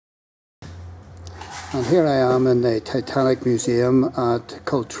And here I am in the Titanic Museum at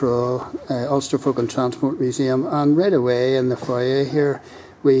Cultra, Ulster Folk and Transport Museum, and right away in the foyer here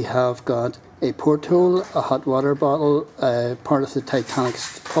we have got a porthole, a hot water bottle, part of the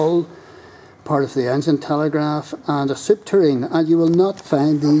Titanic's hull, part of the engine telegraph, and a soup tureen. And you will not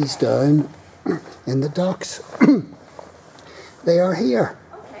find these down in the docks. They are here.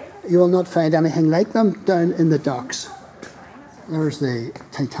 You will not find anything like them down in the docks. There's the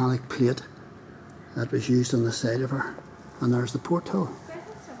Titanic plate that was used on the side of her, and there's the porthole.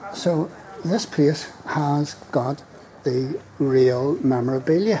 So this place has got the real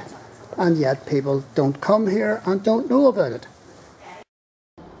memorabilia, and yet people don't come here and don't know about it.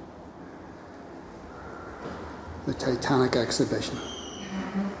 The Titanic Exhibition.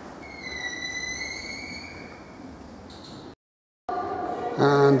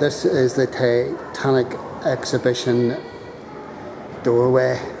 And this is the Titanic Exhibition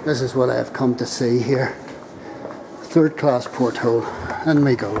doorway. This is what I've come to see here. Third class porthole. In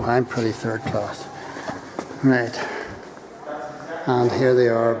we go. I'm pretty third class. Right. And here they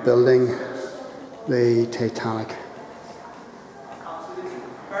are building the Titanic.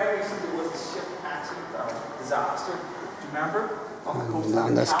 Very recently was a ship accident, disaster. Do you remember?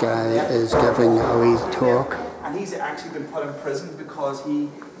 And this guy is giving a wee talk. And he's actually been put in prison because he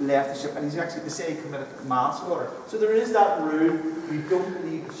left the ship, and he's actually, they say he committed manslaughter. So there is that rule, you don't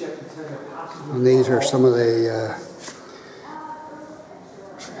leave the ship until the passengers. And these are some of the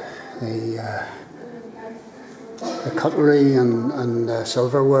cutlery and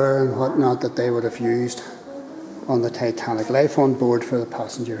silverware and whatnot that they would have used on the Titanic. Life on board for the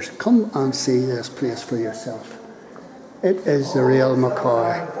passengers. Come and see this place for yourself. It is the real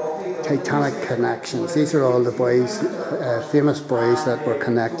McCoy. Titanic connections. These are all the boys, famous boys that were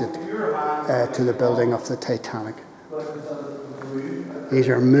connected to the building of the Titanic. These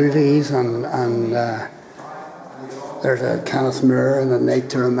are movies, and there's a Kenneth Moore in A Night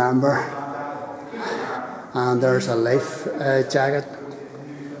to Remember, and there's a life jacket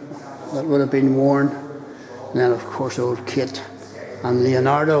that would have been worn, and then of course old Kate and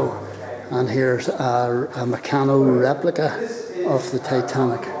Leonardo, and here's a Meccano replica of the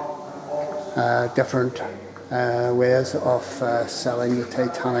Titanic. Different ways of selling the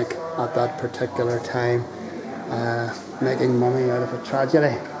Titanic at that particular time, making money out of a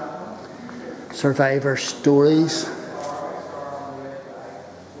tragedy. Survivor stories.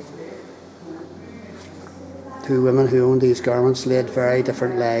 Two women who owned these garments led very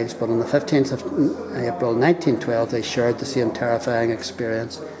different lives, but on the 15th of April 1912 they shared the same terrifying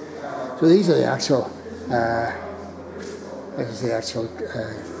experience. So these are the actual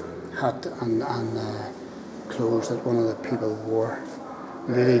hat and clothes that one of the people wore.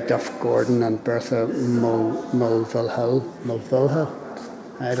 Lily Duff Gordon and Bertha Mulvihill.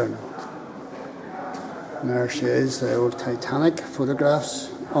 I don't know. And there she is, the old Titanic photographs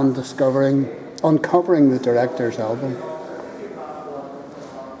uncovering the director's album.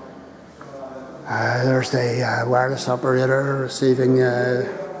 There's the wireless operator receiving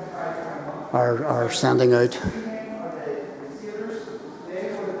or sending out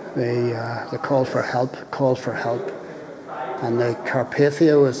the call for help, and the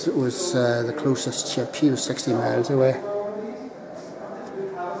Carpathia was the closest ship. She was 60 miles away.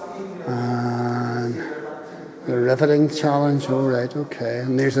 And the riveting challenge, all right, okay.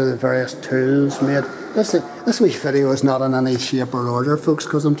 And these are the various tools made. This wee video is not in any shape or order, folks,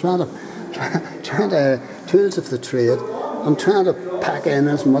 because I'm trying to tools of the trade. I'm trying to pack in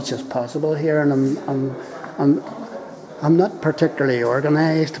as much as possible here, and I'm not particularly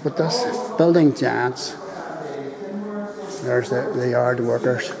organised, but this building giants. There's the yard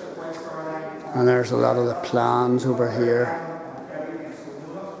workers, and there's a lot of the plans over here.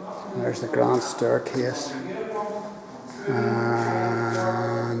 There's the grand staircase,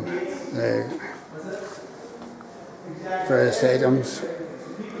 and the various items,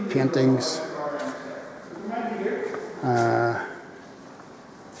 paintings.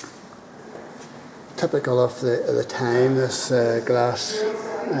 Typical of the time, this glass,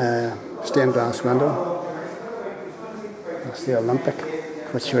 stained glass window. That's the Olympic,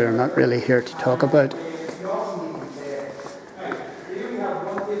 which we're not really here to talk about.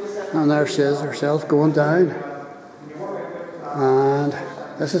 And there she is herself going down. And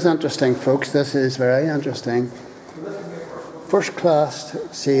this is interesting, folks. This is very interesting. First class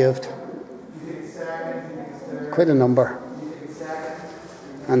saved, quite a number.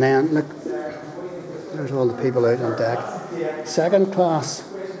 And then look, there's all the people out on deck. Second class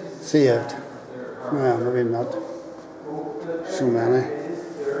saved. Well, maybe not so many.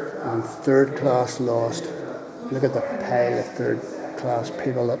 And third class lost. Look at the pile of third class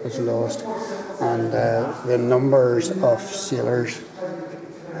people that was lost, and the numbers of sailors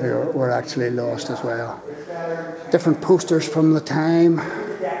who were actually lost as well. Different posters from the time,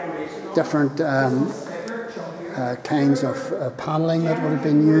 different kinds of panelling that would have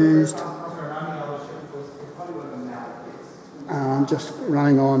been used, and just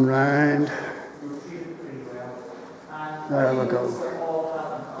running on round. There we go.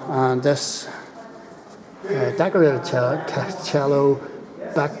 And this decorated cello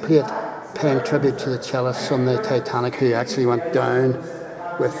backplate paying tribute to the cellists on the Titanic who actually went down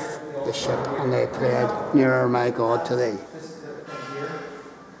with the ship, and they played Nearer My God to Thee.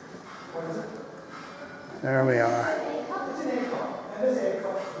 There we are.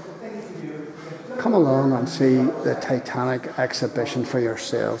 Come along and see the Titanic exhibition for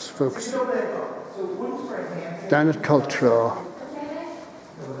yourselves, folks. Down at Cultra.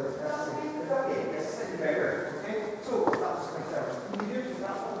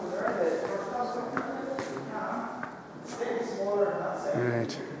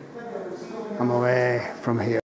 Right. I'm away from here.